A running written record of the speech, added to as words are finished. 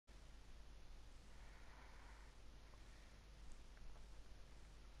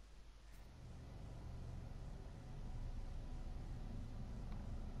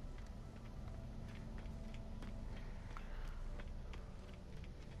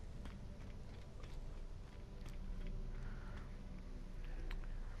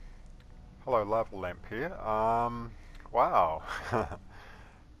Hello, Lavalamp here. Wow.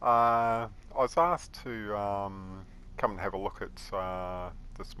 I was asked to come and have a look at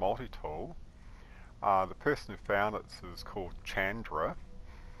this multi-tool. The person who found it is called Chandra,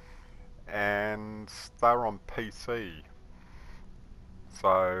 and they're on PC.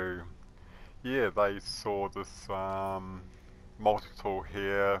 So, yeah, they saw this multi-tool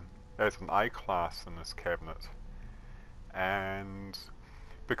here as an A class in this cabinet. And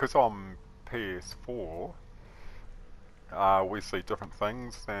because I'm PS4, we see different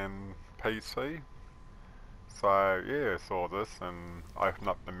things than PC. So yeah, saw this and opened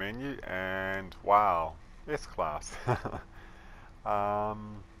up the menu and wow, S class. Yeah,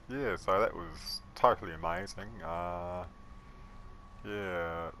 so that was totally amazing. Yeah,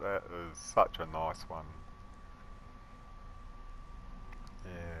 that is such a nice one.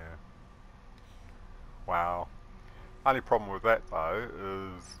 Yeah, wow. Only problem with that though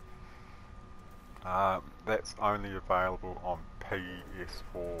is that's only available on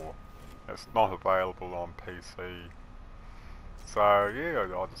PS4. It's not available on PC. So yeah,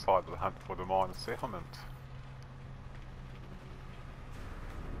 I decided to hunt for the minor settlement.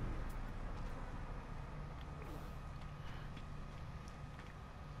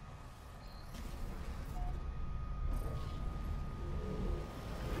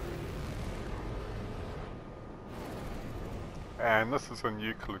 And this is a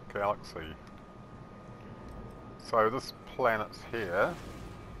Euclid galaxy. So this planet here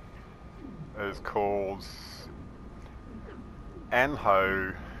is called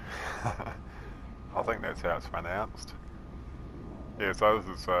Anho. I think that's how it's pronounced. Yeah, so this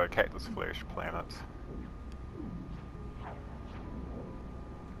is a cactus flesh planet.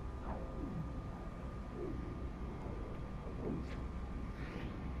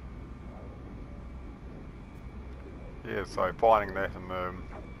 Yeah, so finding that in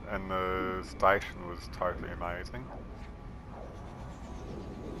the station was totally amazing.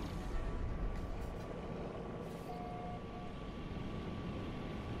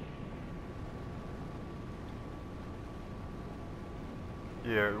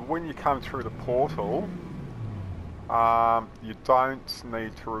 Yeah, when you come through the portal, you don't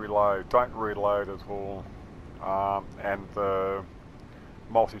need to reload. Don't reload at all. And the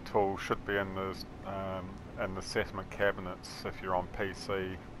multi-tool should be in the settlement cabinets if you're on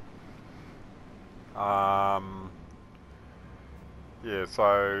PC. Yeah,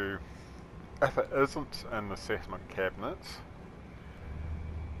 so if it isn't in the settlement cabinet,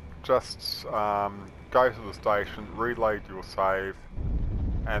 just go to the station, reload your save,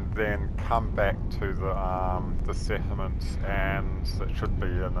 and then come back to the settlement, and it should be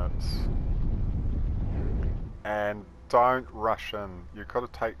in it. And don't rush in. You've got to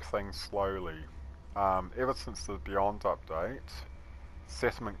take things slowly. Ever since the Beyond update,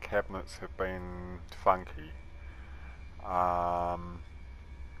 settlement cabinets have been funky. I've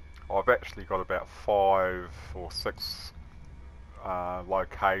actually got about 5 or 6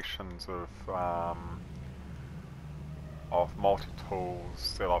 locations of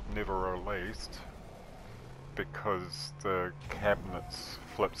multi-tools that I've never released because the cabinets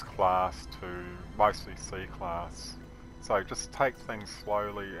flips class to mostly C class. So just take things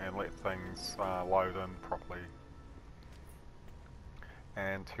slowly and let things load in properly.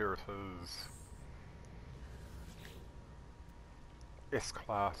 And here it is.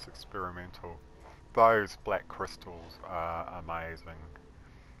 S-class experimental. Those black crystals are amazing.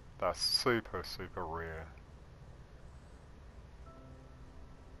 They're super, super rare.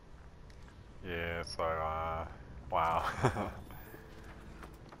 Yeah, so, wow.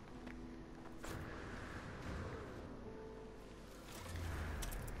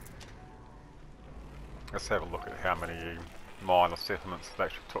 Let's have a look at how many minor settlements it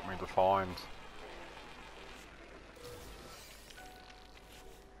actually took me to find.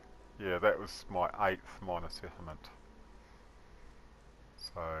 Yeah, that was my 8th minor settlement.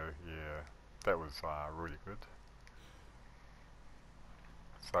 So, yeah, that was really good.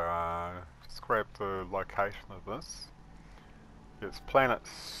 So, just grab the location of this. It's planet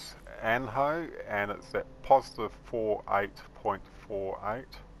Anho, and it's at positive 48.48,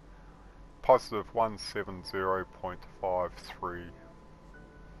 positive 170.53.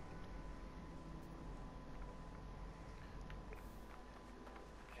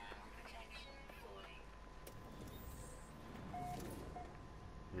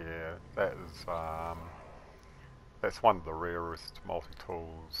 Yeah, that's one of the rarest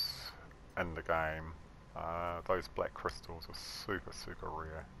multi-tools in the game. Those black crystals are super, super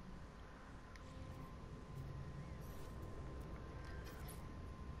rare.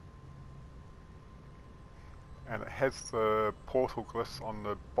 and it has the portal glyphs on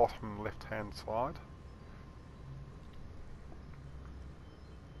the bottom left hand side.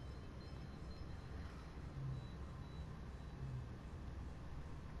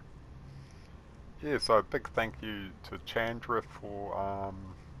 Yeah, so a big thank you to Chandra for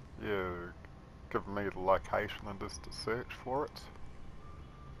yeah, giving me the location and just to search for it.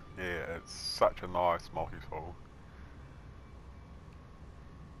 Yeah, it's such a nice multi-tool.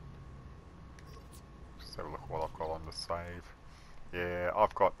 Just have a look what I've got on the save. Yeah,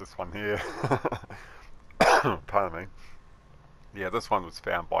 I've got this one here. Pardon me. Yeah, this one was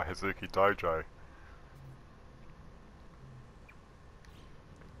found by Hazuki Dojo.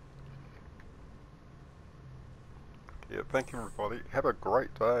 Yeah, thank you everybody. Have a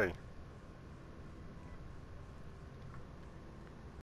great day.